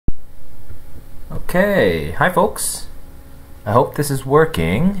Okay, hi folks. I hope this is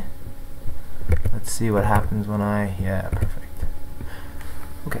working. Let's see what happens when yeah, perfect.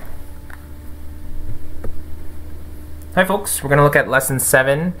 Okay. Hi folks, we're going to look at lesson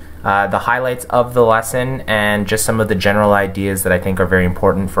 7, the highlights of the lesson and just some of the general ideas that I think are very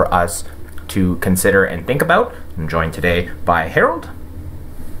important for us to consider and think about. I'm joined today by Harold.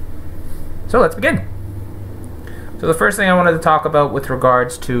 So let's begin. So the first thing I wanted to talk about with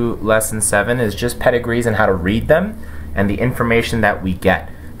regards to lesson 7 is just pedigrees and how to read them and the information that we get.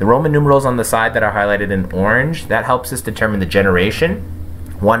 The Roman numerals on the side that are highlighted in orange, that helps us determine the generation,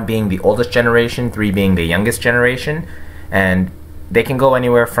 1 being the oldest generation, 3 being the youngest generation, and they can go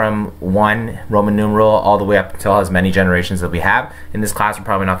anywhere from 1 Roman numeral all the way up until as many generations that we have. In this class we're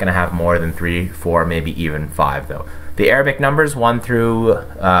probably not going to have more than 3, 4, maybe even 5 though. The Arabic numbers 1 through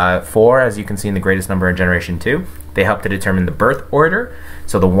 4, as you can see in the greatest number in generation 2, they help to determine the birth order.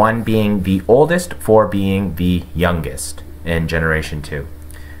 So the 1 being the oldest, 4 being the youngest in generation 2.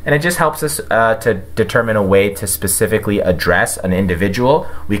 And it just helps us to determine a way to specifically address an individual.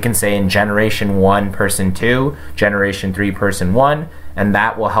 We can say in generation 1, person 2, generation 3, person 1, and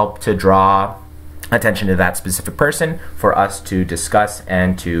that will help to draw attention to that specific person for us to discuss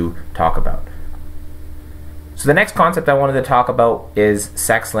and to talk about. So the next concept I wanted to talk about is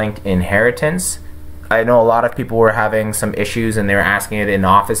sex-linked inheritance. I know a lot of people were having some issues and they were asking it in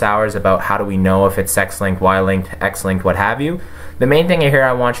office hours about how do we know if it's sex-linked, Y-linked, X-linked, what have you. The main thing here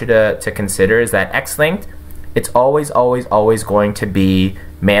I want you to consider is that X-linked, it's always going to be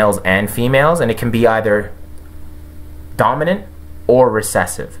males and females, and it can be either dominant or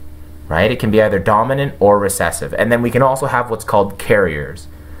recessive, right? It can be either dominant or recessive. And then we can also have what's called carriers.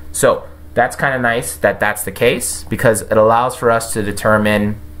 So that's kind of nice that that's the case because it allows for us to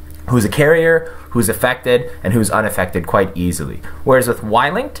determine who's a carrier, who's affected, and who's unaffected quite easily. Whereas with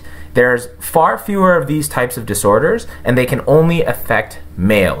Y-linked, there's far fewer of these types of disorders, and they can only affect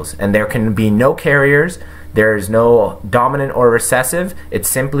males. And there can be no carriers, there's no dominant or recessive, it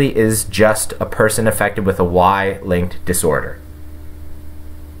simply is just a person affected with a Y-linked disorder.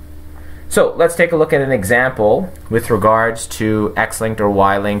 So let's take a look at an example with regards to X-linked or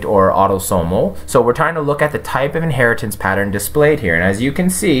Y-linked or autosomal. So we're trying to look at the type of inheritance pattern displayed here. And as you can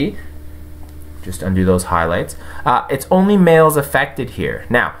see, just undo those highlights, it's only males affected here.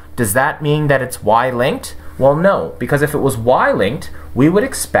 Now, does that mean that it's Y-linked? Well, no, because if it was Y-linked, we would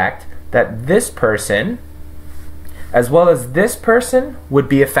expect that this person as well as this person would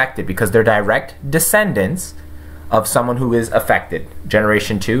be affected because they're direct descendants of someone who is affected,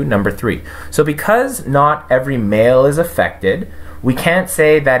 generation 2, number 3. So because not every male is affected, we can't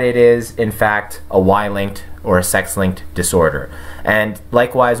say that it is in fact a Y-linked or a sex-linked disorder. And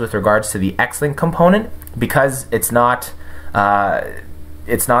likewise with regards to the X-linked component, because it's not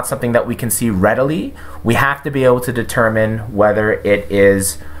something that we can see readily, we have to be able to determine whether it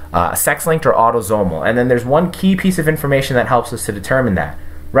is sex-linked or autosomal. And then there's one key piece of information that helps us to determine that.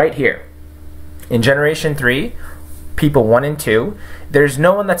 Right here. In generation 3, people 1 and 2, there's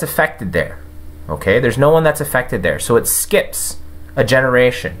no one that's affected there. Okay, there's no one that's affected there. So it skips a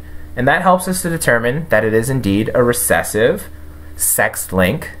generation. And that helps us to determine that it is indeed a recessive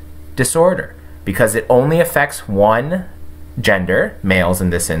sex-linked disorder because it only affects one gender, males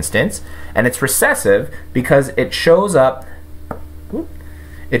in this instance, and it's recessive because it shows up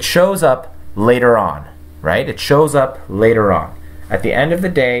later on, right? It shows up later on. At the end of the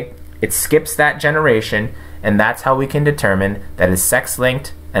day, it skips that generation, and that's how we can determine that it's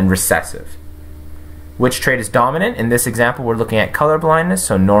sex-linked and recessive. Which trait is dominant? In this example, we're looking at color blindness,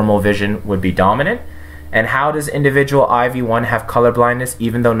 so normal vision would be dominant. And how does individual IV1 have color blindness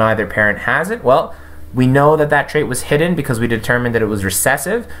even though neither parent has it? Well, we know that that trait was hidden because we determined that it was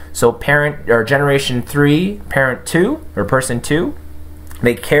recessive. So parent or generation 3, parent 2 or person 2,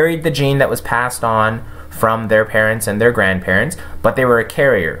 they carried the gene that was passed on from their parents and their grandparents, but they were a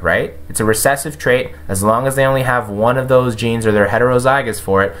carrier, right? It's a recessive trait. As long as they only have one of those genes or they're heterozygous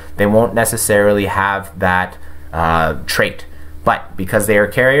for it, they won't necessarily have that trait. But because they are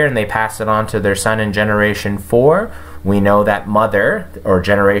a carrier and they pass it on to their son in generation 4, we know that mother or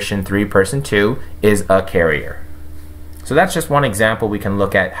generation 3, person 2 is a carrier. So that's just one example we can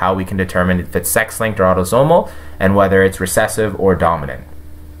look at how we can determine if it's sex-linked or autosomal and whether it's recessive or dominant.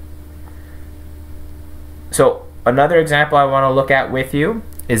 So another example I want to look at with you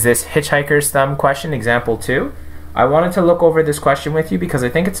is this hitchhiker's thumb question, example 2. I wanted to look over this question with you because I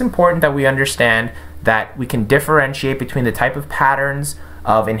think it's important that we understand that we can differentiate between the type of patterns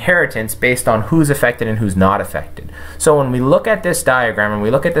of inheritance based on who's affected and who's not affected. So when we look at this diagram and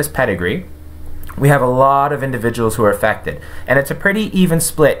we look at this pedigree, we have a lot of individuals who are affected. And it's a pretty even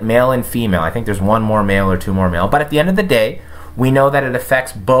split, male and female. I think there's one more male or two more male. But at the end of the day, we know that it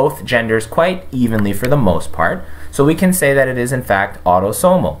affects both genders quite evenly for the most part. So we can say that it is in fact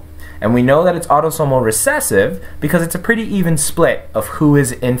autosomal. And we know that it's autosomal recessive because it's a pretty even split of who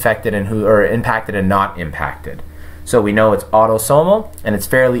is infected and who are impacted and not impacted. So we know it's autosomal and it's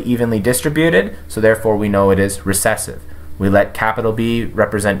fairly evenly distributed, so therefore we know it is recessive. We let capital B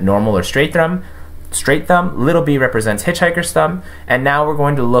represent normal or straight thumb, little b represents hitchhiker's thumb, and now we're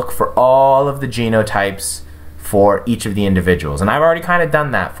going to look for all of the genotypes for each of the individuals. And I've already kind of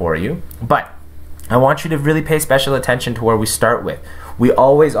done that for you, but I want you to really pay special attention to where we start with. We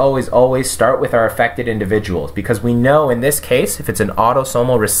always start with our affected individuals because we know in this case, if it's an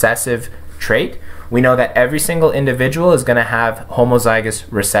autosomal recessive trait, we know that every single individual is going to have homozygous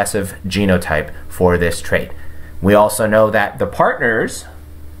recessive genotype for this trait. We also know that the partners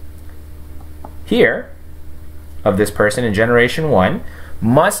here of this person in generation 1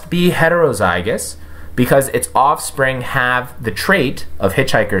 must be heterozygous because its offspring have the trait of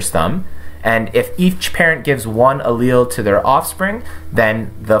hitchhiker's thumb, and if each parent gives one allele to their offspring,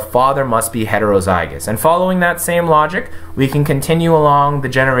 then the father must be heterozygous. And following that same logic, we can continue along the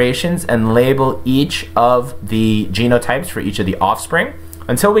generations and label each of the genotypes for each of the offspring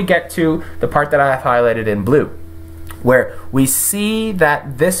until we get to the part that I have highlighted in blue, where we see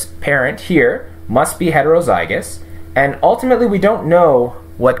that this parent here must be heterozygous, and ultimately we don't know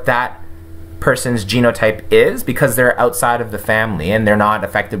what that person's genotype is because they're outside of the family and they're not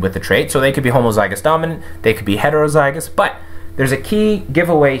affected with the trait. So they could be homozygous dominant, they could be heterozygous, but there's a key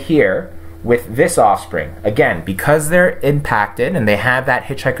giveaway here with this offspring. Again, because they're impacted and they have that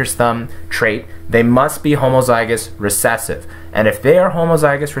hitchhiker's thumb trait, they must be homozygous recessive. And if they are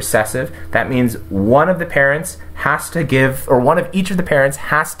homozygous recessive, that means one of the parents has to give, or one of each of the parents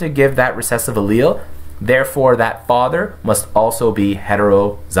has to give that recessive allele. Therefore, that father must also be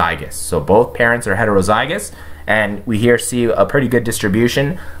heterozygous. So both parents are heterozygous, and we here see a pretty good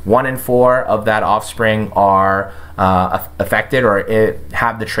distribution. 1 in 4 of that offspring are affected or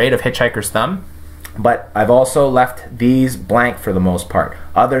have the trait of hitchhiker's thumb. But I've also left these blank for the most part,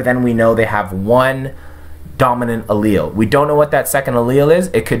 other than we know they have one dominant allele. We don't know what that second allele is.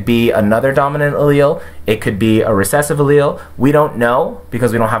 It could be another dominant allele. It could be a recessive allele. We don't know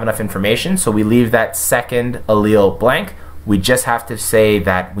because we don't have enough information, so we leave that second allele blank. We just have to say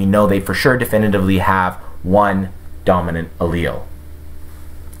that we know they for sure definitively have one dominant allele.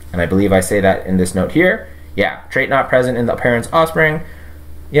 And I believe I say that in this note here. Yeah, trait not present in the parent's offspring.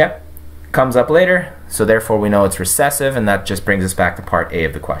 Yep, comes up later, so therefore we know it's recessive, and that just brings us back to part A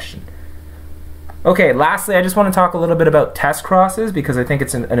of the question. Okay, lastly, I just want to talk a little bit about test crosses because I think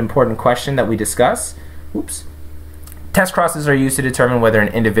it's an important question that we discuss. Oops. Test crosses are used to determine whether an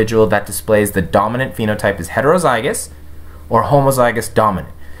individual that displays the dominant phenotype is heterozygous or homozygous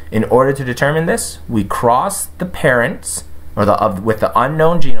dominant. In order to determine this, we cross the parents or with the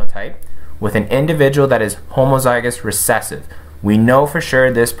unknown genotype with an individual that is homozygous recessive. We know for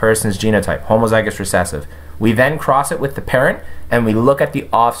sure this person's genotype, homozygous recessive. We then cross it with the parent and we look at the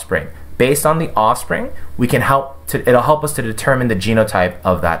offspring. Based on the offspring, it'll help us to determine the genotype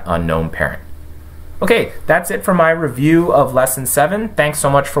of that unknown parent. Okay, that's it for my review of lesson 7. Thanks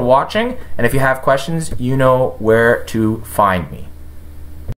so much for watching, and if you have questions, you know where to find me.